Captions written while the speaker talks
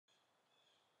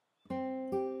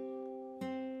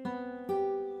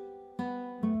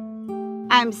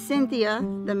I'm Cynthia,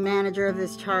 the manager of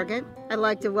this target. I'd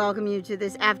like to welcome you to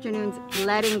this afternoon's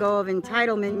letting go of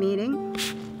entitlement meeting.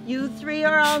 You three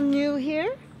are all new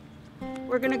here.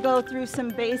 We're gonna go through some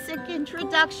basic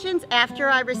introductions after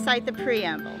I recite the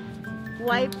preamble.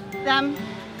 Wipe them.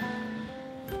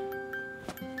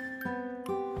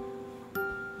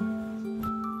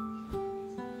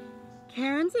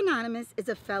 Karen's Anonymous is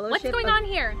a fellowship. What's going on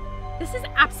here? This is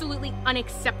absolutely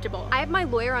unacceptable. I have my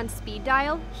lawyer on speed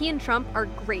dial. He and Trump are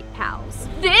great pals.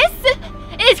 This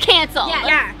is canceled.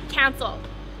 Yeah, cancel.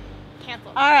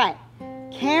 Cancel. All right.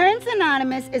 Karen's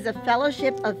Anonymous is a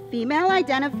fellowship of female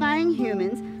identifying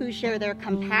humans who share their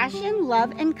compassion,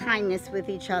 love, and kindness with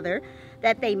each other,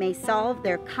 that they may solve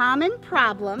their common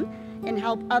problem and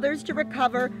help others to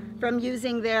recover from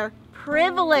using their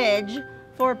privilege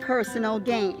for personal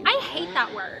gain. I hate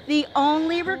that word. The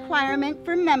only requirement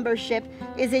for membership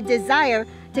is a desire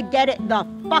to get it the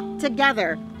fuck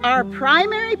together. Our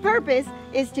primary purpose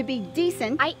is to be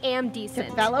decent. I am decent.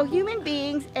 To fellow human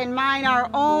beings and mind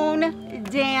our own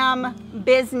damn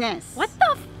business. What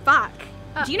the fuck?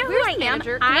 Do you know who I am?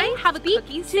 Manager? I have a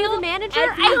cookie to the manager.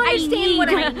 I don't understand what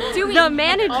I'm doing. The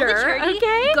manager,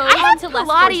 okay? Goes on to less Pilates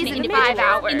fortunate in individuals 5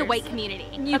 hours in the white community.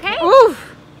 Okay?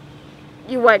 Oof.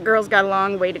 You white girls got a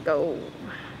long way to go.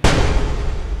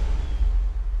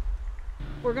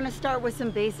 We're gonna start with some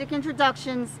basic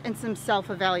introductions and some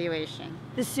self-evaluation.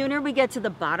 The sooner we get to the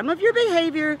bottom of your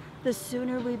behavior, the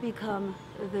sooner we become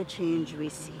the change we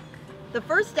seek. The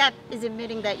first step is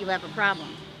admitting that you have a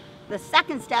problem. The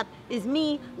second step is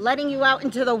me letting you out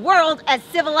into the world as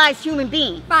civilized human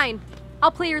beings. Fine.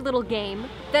 I'll play your little game.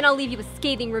 Then I'll leave you a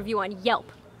scathing review on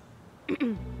Yelp.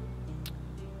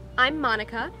 I'm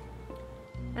Monica.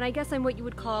 And I guess I'm what you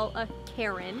would call a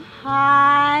Karen.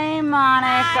 Hi,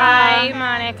 Monica. Hi,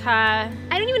 Monica.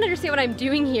 I don't even understand what I'm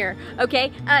doing here,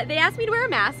 okay? They asked me to wear a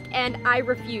mask, and I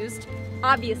refused,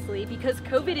 obviously, because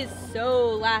COVID is so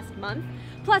last month.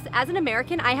 Plus, as an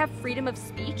American, I have freedom of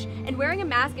speech, and wearing a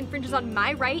mask infringes on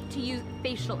my right to use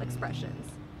facial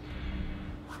expressions.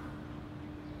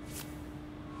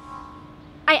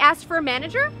 I asked for a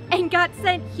manager and got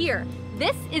sent here.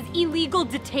 This is illegal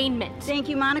detainment. Thank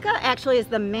you, Monica. Actually, as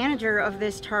the manager of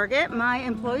this target, my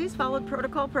employees followed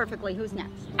protocol perfectly. Who's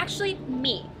next? Actually,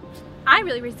 me. I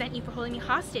really resent you for holding me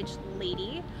hostage,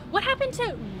 lady. What happened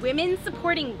to women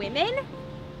supporting women?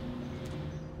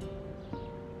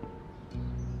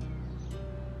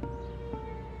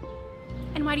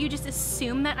 And why do you just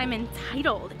assume that I'm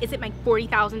entitled? Is it my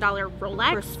 $40,000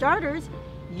 Rolex? For starters,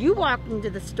 you walked into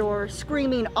the store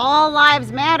screaming all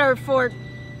lives matter for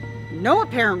no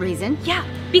apparent reason. Yeah,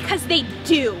 because they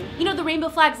do. You know the rainbow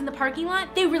flags in the parking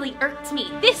lot? They really irked me.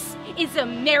 This is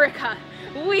America.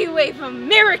 We wave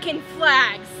American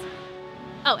flags.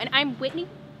 Oh, and I'm Whitney.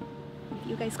 If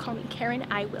you guys call me Karen,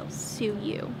 I will sue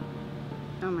you.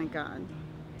 Oh my God.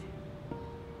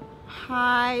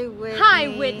 Hi, Whitney. Hi,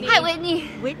 Whitney. Hi, Whitney.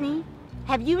 Whitney,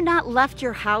 have you not left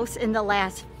your house in the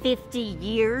last 50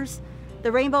 years?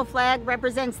 The rainbow flag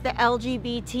represents the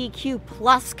LGBTQ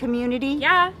plus community.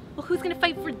 Yeah, well, who's gonna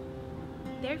fight for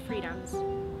their freedoms?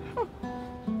 Huh.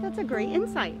 That's a great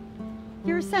insight.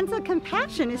 Your sense of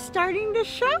compassion is starting to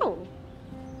show.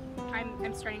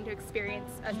 I'm starting to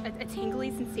experience a tingly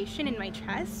sensation in my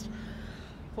chest.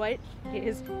 What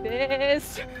is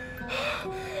this?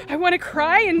 I want to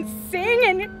cry and sing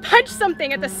and punch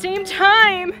something at the same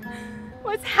time.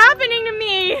 What's happening to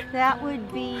me? That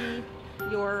would be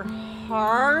your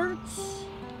heart.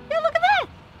 Yeah, look at that.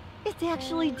 It's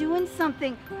actually doing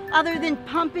something other than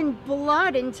pumping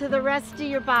blood into the rest of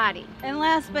your body. And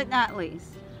last but not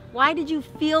least, why did you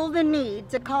feel the need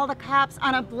to call the cops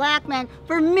on a black man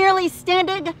for merely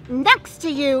standing next to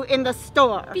you in the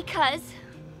store? Because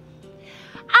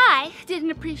I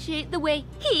didn't appreciate the way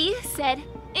he said,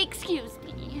 "Excuse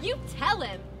me." You tell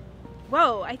him.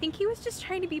 Whoa, I think he was just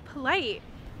trying to be polite.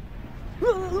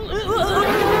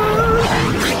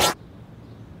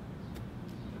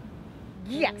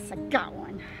 Yes, I got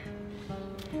one.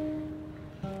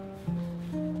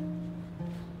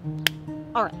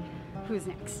 All right, who's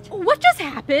next? What just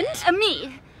happened?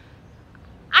 Me.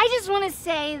 I just want to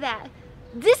say that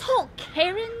this whole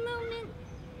Karen movement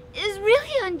is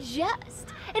really unjust.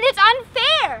 And it's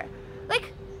unfair.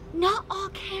 Like, not all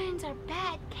Karens are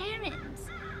bad Karens.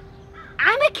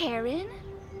 I'm a Karen.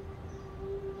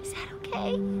 Is that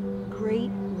okay?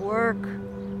 Great work.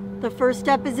 The first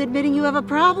step is admitting you have a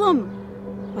problem.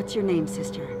 What's your name,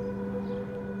 sister?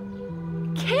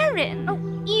 Karen. Oh,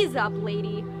 ease up,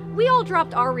 lady. We all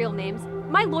dropped our real names.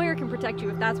 My lawyer can protect you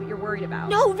if that's what you're worried about.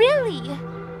 No, really.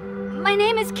 My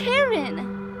name is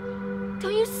Karen.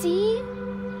 Don't you see?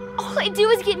 all I do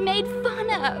is get made fun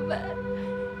of.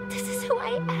 This is who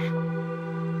I am.